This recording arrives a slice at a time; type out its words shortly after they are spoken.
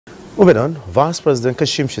Moving on, Vice President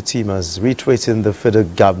Kashim Shettima is reiterating the federal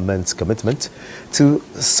government's commitment to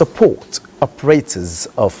support operators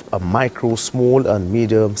of micro, small and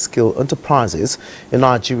medium-scale enterprises in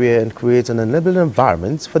Nigeria and create an enabling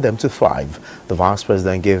environment for them to thrive. The Vice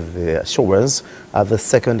President gave the assurance at the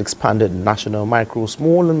second expanded National Micro,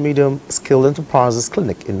 Small and Medium-Scale Enterprises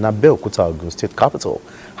Clinic in Abeokuta, Ogun State Capital.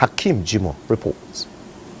 Kashim Shettima reports.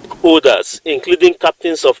 Holders, including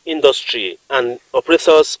captains of industry and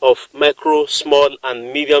operators of micro, small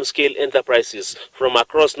and medium-scale enterprises from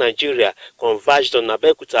across Nigeria, converged on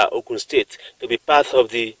Abeokuta, Ogun State to be part of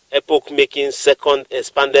the epoch-making second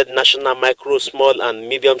expanded National Micro, Small and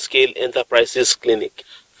Medium-Scale Enterprises Clinic.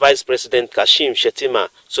 Vice President Kashim Shettima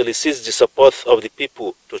solicits the support of the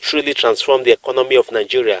people to truly transform the economy of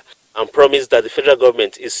Nigeria and promised that the federal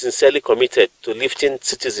government is sincerely committed to lifting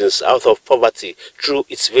citizens out of poverty through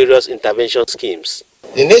its various intervention schemes.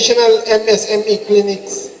 The national MSME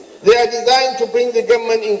clinics, they are designed to bring the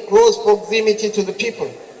government in close proximity to the people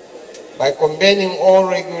by combining all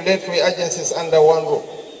regulatory agencies under one roof.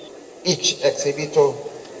 Each exhibitor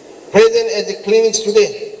present at the clinics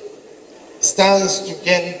today stands to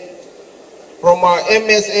gain from our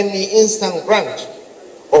MSME instant grant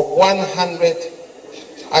of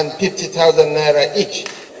 150,000 naira each.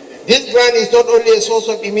 This grant is not only a source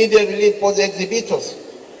of immediate relief for the exhibitors,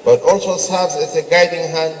 but also serves as a guiding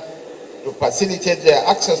hand to facilitate their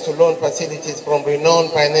access to loan facilities from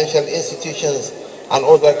renowned financial institutions and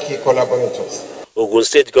other key collaborators. Ogun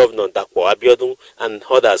State Governor Abeokuta and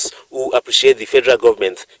others who appreciate the federal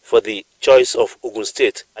government for the choice of Ogun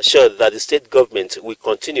State assured that the state government will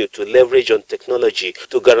continue to leverage on technology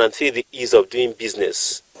to guarantee the ease of doing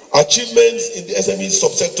business. Achievements in the SME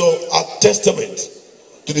subsector are testament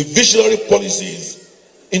to the visionary policies,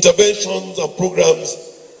 interventions and programs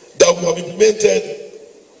that we have implemented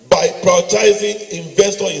by prioritizing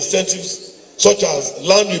investor incentives such as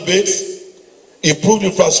land rebates, improved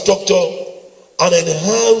infrastructure and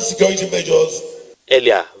enhanced security measures.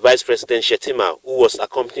 Earlier, Vice President Shettima, who was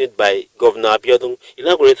accompanied by Governor Abeokuta,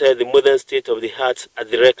 inaugurated the modern state-of-the-art at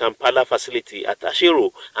the Kampala facility at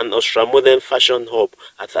Ashiru and ultra-modern fashion hub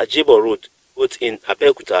at Ajibo Road, both in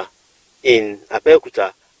Abeokuta.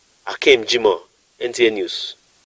 Kashim Shettima, NTA News.